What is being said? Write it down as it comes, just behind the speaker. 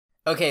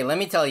Okay, let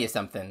me tell you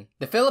something.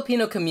 The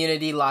Filipino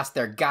community lost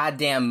their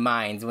goddamn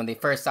minds when they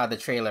first saw the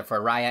trailer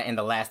for Raya and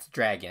the Last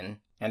Dragon.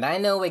 And I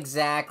know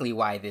exactly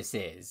why this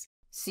is.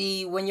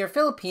 See, when you're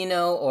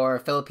Filipino or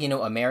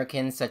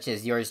Filipino-American such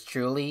as yours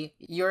truly,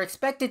 you're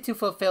expected to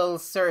fulfill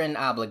certain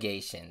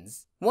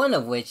obligations. One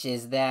of which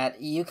is that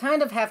you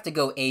kind of have to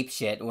go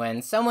apeshit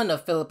when someone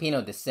of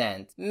Filipino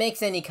descent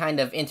makes any kind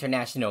of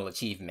international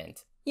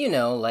achievement. You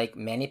know, like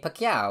Manny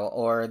Pacquiao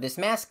or this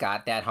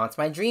mascot that haunts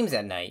my dreams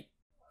at night.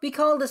 We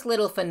call this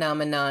little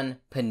phenomenon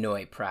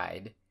Pinoy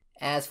Pride.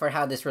 As for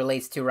how this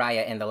relates to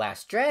Raya and the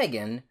Last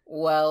Dragon,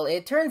 well,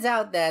 it turns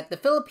out that the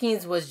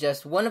Philippines was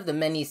just one of the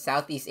many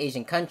Southeast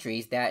Asian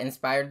countries that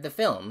inspired the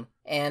film,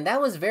 and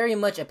that was very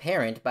much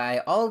apparent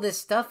by all this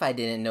stuff I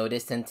didn't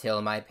notice until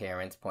my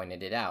parents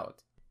pointed it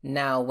out.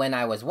 Now, when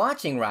I was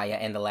watching Raya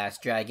and the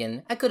Last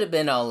Dragon, I could have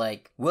been all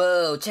like,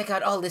 "Whoa, check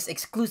out all this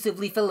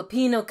exclusively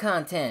Filipino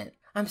content!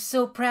 I'm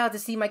so proud to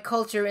see my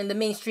culture in the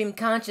mainstream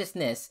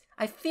consciousness!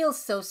 I feel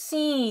so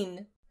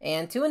seen!"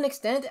 And to an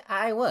extent,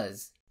 I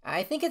was.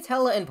 I think it's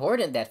hella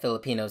important that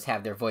Filipinos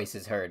have their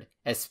voices heard,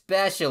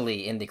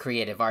 especially in the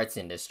creative arts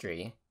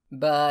industry.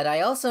 But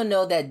I also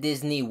know that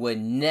Disney would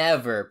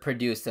never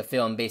produce a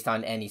film based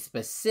on any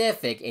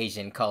specific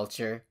Asian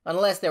culture,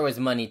 unless there was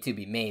money to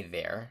be made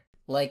there.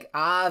 Like,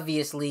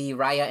 obviously,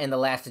 Raya and the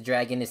Last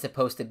Dragon is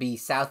supposed to be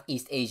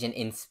Southeast Asian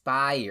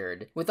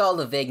inspired, with all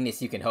the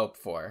vagueness you can hope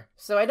for.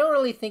 So I don't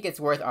really think it's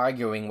worth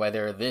arguing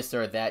whether this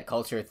or that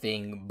culture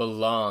thing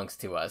belongs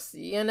to us,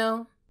 you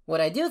know?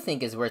 What I do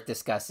think is worth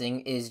discussing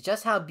is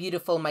just how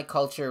beautiful my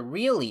culture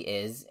really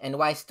is, and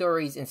why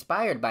stories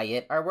inspired by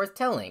it are worth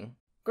telling.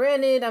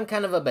 Granted, I'm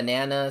kind of a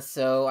banana,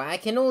 so I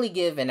can only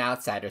give an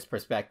outsider's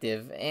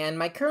perspective, and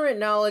my current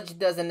knowledge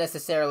doesn't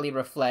necessarily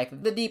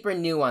reflect the deeper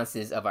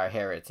nuances of our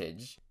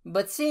heritage.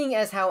 But seeing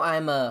as how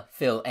I'm a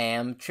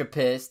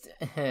Phil-am-trapist,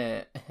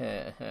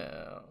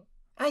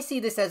 I see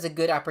this as a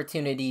good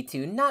opportunity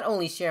to not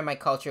only share my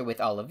culture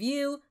with all of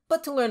you,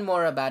 but to learn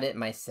more about it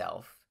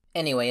myself.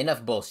 Anyway,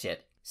 enough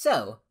bullshit.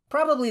 So,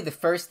 probably the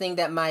first thing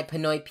that my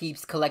Pinoy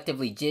peeps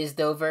collectively jizzed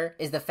over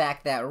is the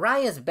fact that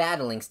Raya's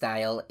battling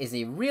style is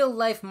a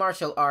real-life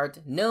martial art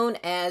known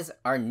as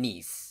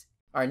arnis.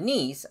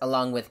 Arnis,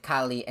 along with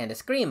Kali and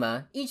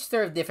Eskrima, each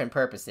serve different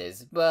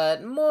purposes,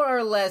 but more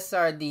or less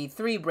are the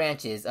three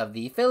branches of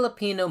the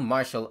Filipino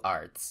martial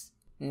arts.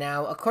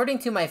 Now, according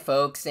to my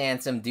folks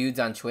and some dudes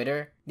on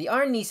Twitter, the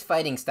arnis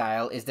fighting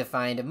style is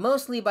defined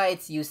mostly by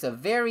its use of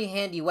very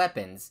handy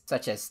weapons,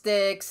 such as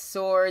sticks,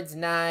 swords,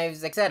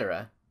 knives,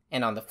 etc.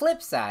 And on the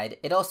flip side,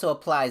 it also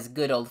applies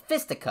good old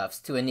fisticuffs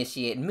to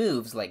initiate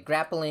moves like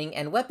grappling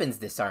and weapons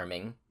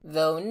disarming.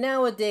 Though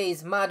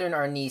nowadays, modern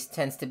arnis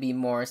tends to be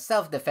more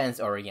self-defense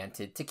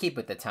oriented to keep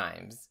with the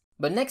times.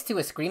 But next to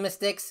Eskrima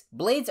sticks,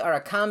 blades are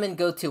a common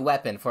go-to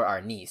weapon for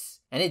arnis.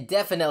 And it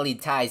definitely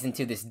ties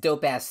into this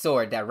dope-ass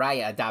sword that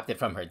Raya adopted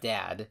from her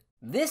dad.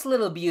 This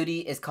little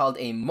beauty is called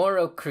a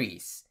Moro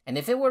Crease, and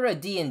if it were a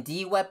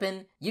D&D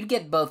weapon, you'd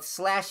get both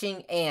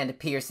slashing and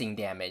piercing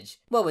damage,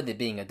 what with it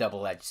being a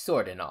double-edged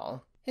sword and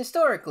all.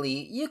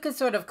 Historically, you could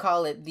sort of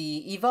call it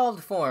the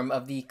evolved form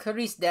of the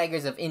Keris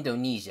daggers of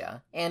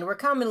Indonesia, and were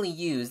commonly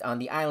used on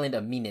the island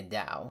of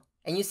Mindanao.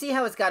 And you see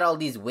how it's got all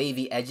these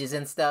wavy edges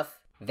and stuff?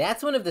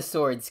 That's one of the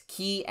sword's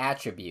key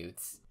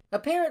attributes.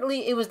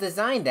 Apparently, it was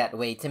designed that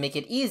way to make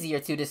it easier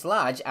to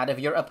dislodge out of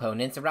your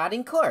opponent's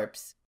rotting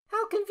corpse.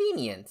 How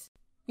convenient.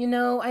 You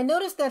know, I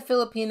noticed that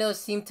Filipinos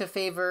seem to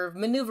favor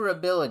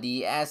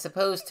maneuverability as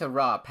opposed to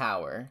raw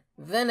power.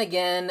 Then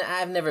again,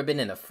 I've never been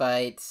in a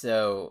fight,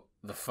 so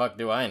the fuck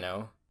do I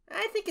know?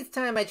 I think it's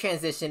time I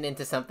transitioned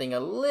into something a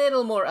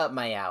little more up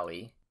my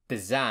alley.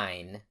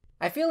 Design.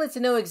 I feel it's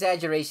no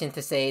exaggeration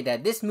to say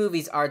that this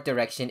movie's art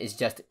direction is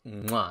just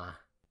mwah.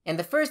 And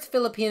the first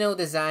Filipino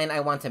design I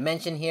want to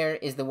mention here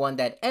is the one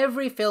that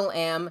every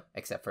Phil-am,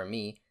 except for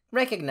me,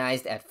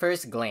 recognized at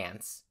first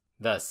glance.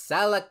 The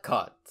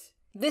salakot.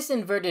 This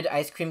inverted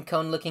ice cream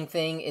cone looking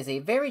thing is a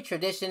very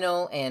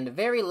traditional and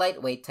very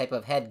lightweight type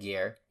of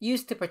headgear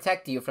used to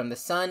protect you from the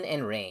sun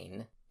and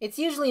rain. It's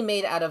usually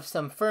made out of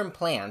some firm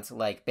plants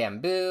like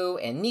bamboo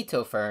and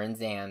nito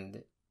ferns,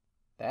 and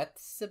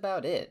that's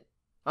about it.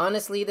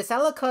 Honestly, the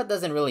salakot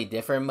doesn't really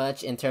differ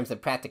much in terms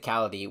of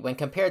practicality when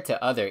compared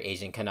to other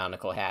Asian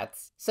canonical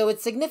hats, so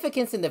its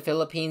significance in the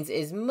Philippines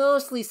is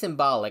mostly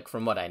symbolic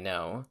from what I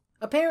know.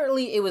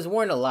 Apparently, it was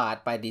worn a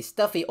lot by the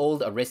stuffy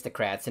old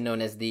aristocrats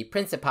known as the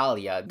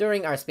Principalia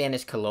during our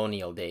Spanish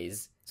colonial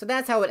days, so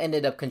that's how it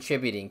ended up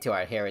contributing to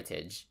our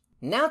heritage.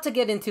 Now to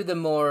get into the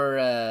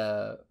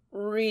more,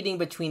 reading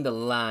between the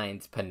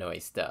lines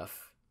Pinoy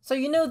stuff. So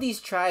you know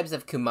these tribes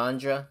of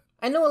Kumandra?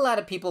 I know a lot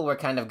of people were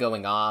kind of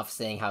going off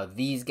saying how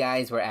these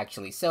guys were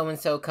actually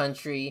so-and-so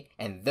country,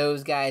 and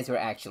those guys were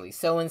actually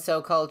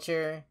so-and-so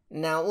culture.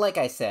 Now, like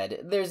I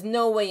said, there's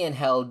no way in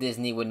hell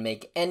Disney would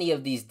make any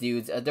of these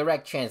dudes a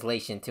direct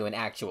translation to an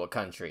actual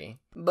country.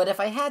 But if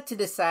I had to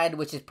decide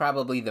which is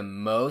probably the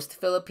most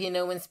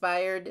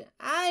Filipino-inspired,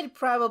 I'd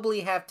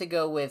probably have to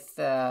go with,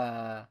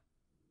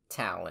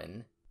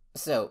 Talon.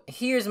 So,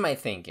 here's my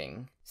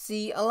thinking.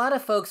 See, a lot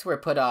of folks were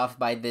put off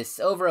by this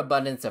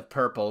overabundance of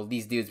purple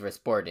these dudes were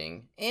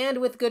sporting, and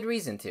with good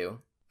reason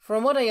to.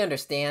 From what I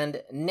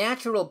understand,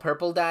 natural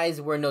purple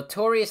dyes were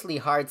notoriously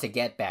hard to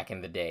get back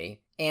in the day,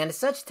 and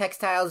such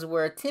textiles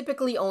were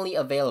typically only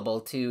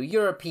available to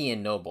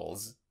European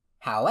nobles.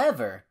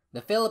 However, the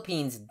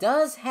Philippines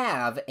does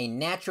have a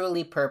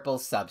naturally purple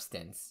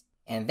substance,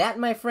 and that,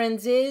 my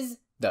friends, is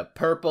the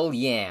purple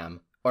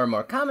yam, or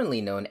more commonly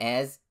known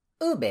as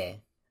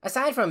ube.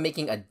 Aside from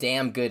making a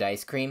damn good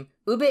ice cream,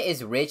 ube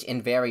is rich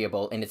and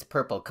variable in its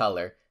purple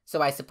color,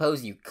 so I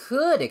suppose you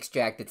could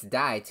extract its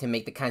dye to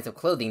make the kinds of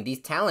clothing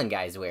these Talon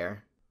guys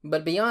wear.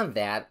 But beyond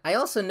that, I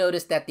also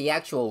noticed that the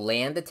actual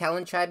land the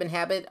Talon tribe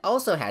inhabit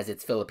also has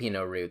its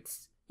Filipino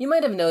roots. You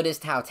might have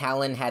noticed how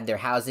Talon had their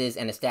houses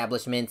and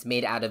establishments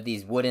made out of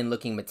these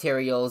wooden-looking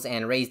materials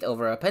and raised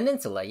over a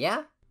peninsula,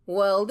 yeah?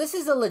 Well, this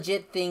is a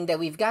legit thing that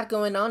we've got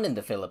going on in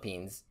the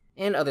Philippines,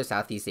 and other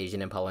Southeast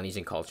Asian and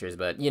Polynesian cultures,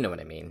 but you know what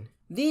I mean.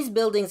 These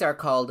buildings are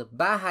called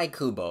bahay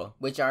kubo,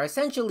 which are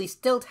essentially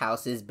stilt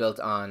houses built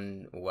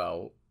on,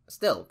 well,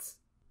 stilts.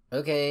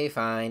 Okay,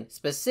 fine.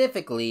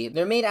 Specifically,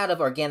 they're made out of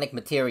organic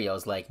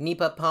materials like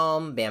nipa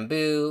palm,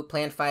 bamboo,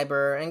 plant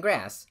fiber, and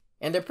grass.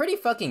 And they're pretty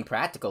fucking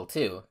practical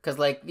too, cause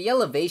like, the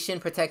elevation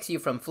protects you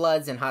from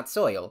floods and hot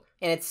soil,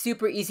 and it's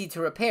super easy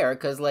to repair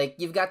cause like,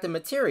 you've got the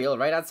material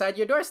right outside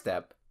your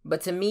doorstep.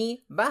 But to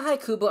me,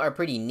 bahay kubo are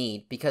pretty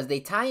neat because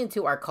they tie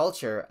into our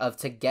culture of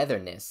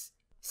togetherness.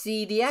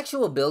 See, the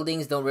actual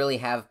buildings don't really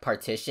have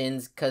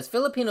partitions, cause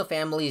Filipino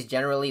families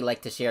generally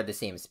like to share the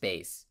same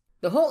space.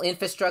 The whole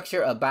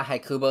infrastructure of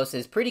bahay kubos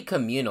is pretty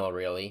communal,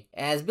 really,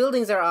 as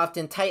buildings are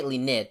often tightly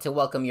knit to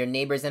welcome your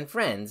neighbors and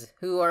friends,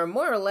 who are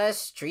more or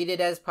less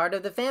treated as part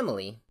of the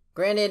family.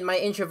 Granted, my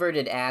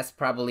introverted ass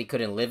probably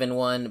couldn't live in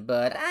one,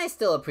 but I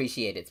still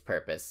appreciate its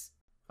purpose.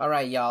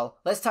 Alright y'all,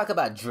 let's talk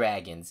about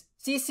dragons,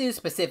 Sisu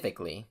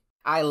specifically.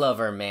 I love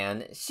her,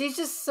 man. She's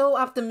just so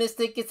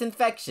optimistic it's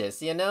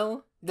infectious, you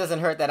know? Doesn't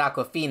hurt that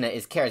Aquafina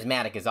is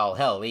charismatic as all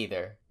hell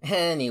either.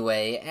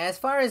 Anyway, as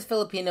far as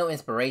Filipino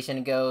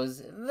inspiration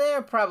goes,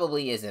 there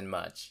probably isn't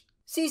much.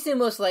 Sisu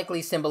most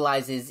likely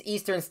symbolizes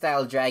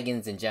Eastern-style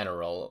dragons in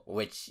general,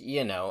 which,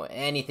 you know,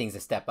 anything's a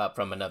step up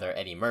from another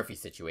Eddie Murphy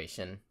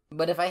situation.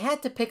 But if I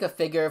had to pick a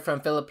figure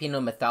from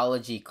Filipino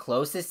mythology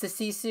closest to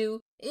Sisu,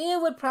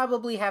 it would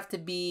probably have to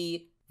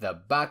be the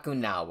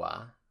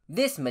Bakunawa.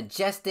 This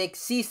majestic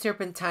sea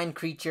serpentine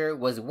creature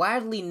was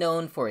widely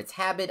known for its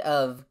habit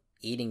of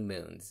eating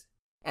moons.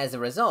 As a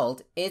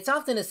result, it's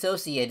often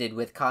associated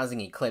with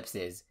causing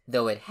eclipses,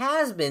 though it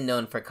has been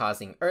known for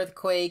causing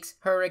earthquakes,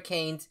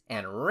 hurricanes,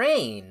 and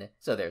rain,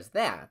 so there's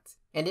that.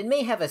 And it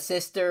may have a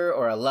sister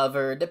or a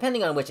lover,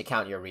 depending on which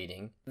account you're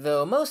reading,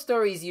 though most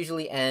stories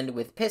usually end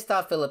with pissed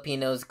off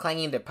Filipinos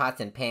clanging their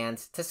pots and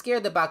pans to scare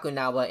the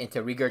Bakunawa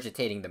into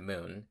regurgitating the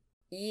moon.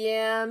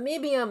 Yeah,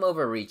 maybe I'm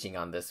overreaching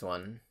on this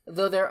one.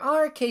 Though there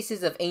are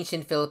cases of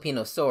ancient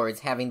Filipino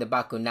swords having the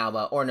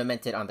Bakunawa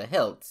ornamented on the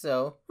hilt,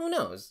 so who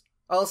knows?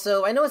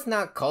 Also, I know it's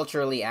not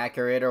culturally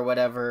accurate or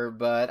whatever,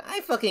 but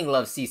I fucking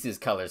love Sisu's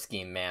color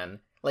scheme,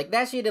 man. Like,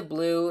 that shade of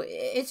blue,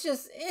 it's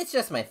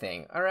just my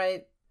thing,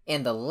 alright?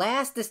 And the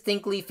last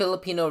distinctly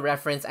Filipino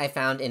reference I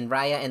found in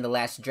Raya and the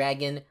Last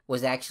Dragon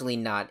was actually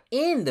not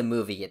in the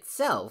movie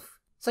itself.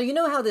 So you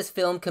know how this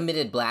film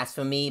committed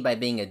blasphemy by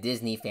being a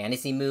Disney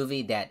fantasy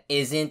movie that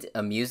isn't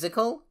a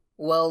musical?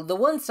 Well, the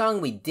one song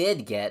we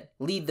did get,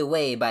 Lead the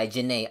Way by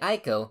Jhené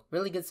Aiko,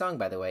 really good song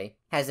by the way,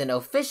 has an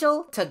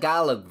official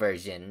Tagalog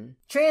version.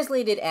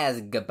 Translated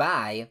as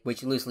Gabay,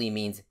 which loosely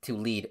means to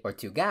lead or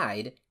to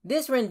guide,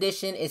 this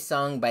rendition is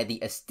sung by the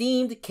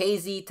esteemed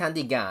KZ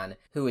Tandigan,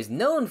 who is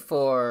known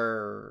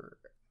for...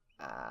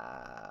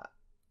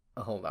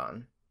 hold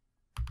on.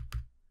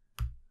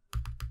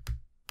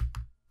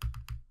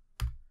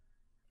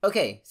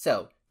 Okay,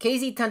 so,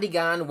 KZ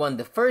Tandigan won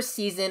the first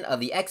season of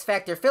the X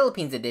Factor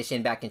Philippines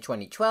edition back in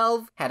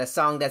 2012, had a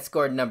song that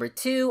scored number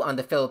 2 on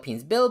the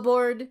Philippines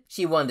Billboard,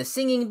 she won the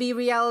Singing Bee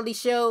reality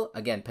show,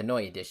 again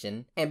Pinoy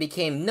edition, and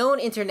became known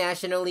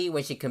internationally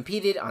when she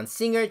competed on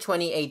Singer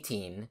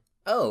 2018.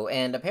 Oh,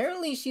 and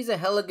apparently she's a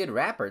hella good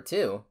rapper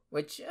too,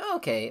 which,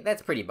 okay,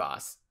 that's pretty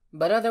boss.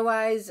 But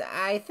otherwise,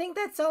 I think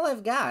that's all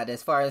I've got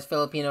as far as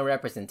Filipino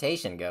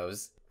representation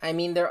goes. I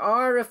mean, there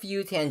are a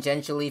few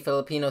tangentially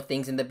Filipino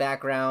things in the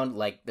background,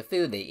 like the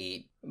food they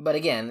eat. But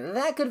again,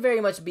 that could very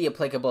much be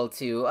applicable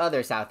to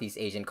other Southeast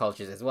Asian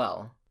cultures as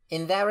well.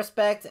 In that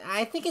respect,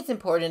 I think it's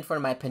important for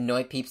my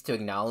Pinoy peeps to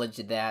acknowledge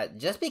that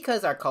just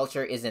because our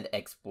culture isn't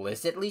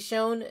explicitly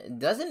shown,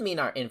 doesn't mean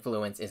our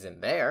influence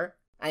isn't there.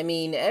 I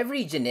mean,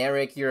 every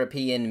generic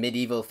European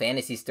medieval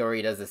fantasy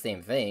story does the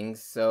same thing,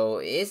 so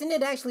isn't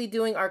it actually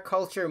doing our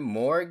culture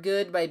more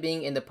good by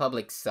being in the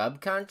public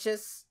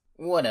subconscious?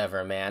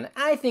 Whatever, man.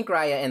 I think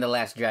Raya and the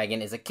Last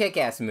Dragon is a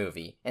kick-ass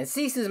movie, and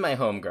Sisu's my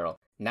homegirl.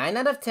 9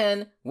 out of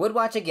 10, would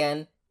watch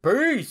again.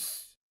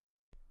 Peace!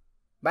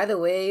 By the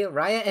way,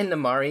 Raya and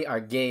Namari are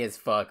gay as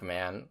fuck,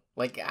 man.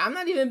 Like, I'm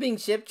not even being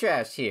ship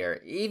trashed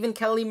here. Even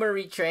Kelly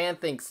Marie Tran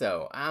thinks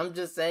so. I'm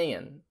just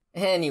saying.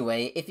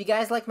 Anyway, if you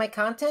guys like my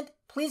content,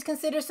 please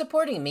consider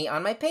supporting me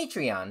on my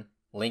Patreon.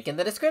 Link in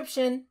the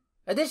description.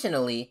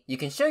 Additionally, you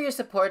can show your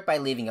support by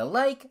leaving a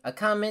like, a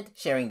comment,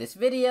 sharing this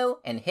video,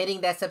 and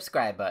hitting that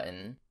subscribe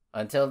button.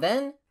 Until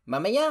then,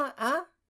 mamaya, ah?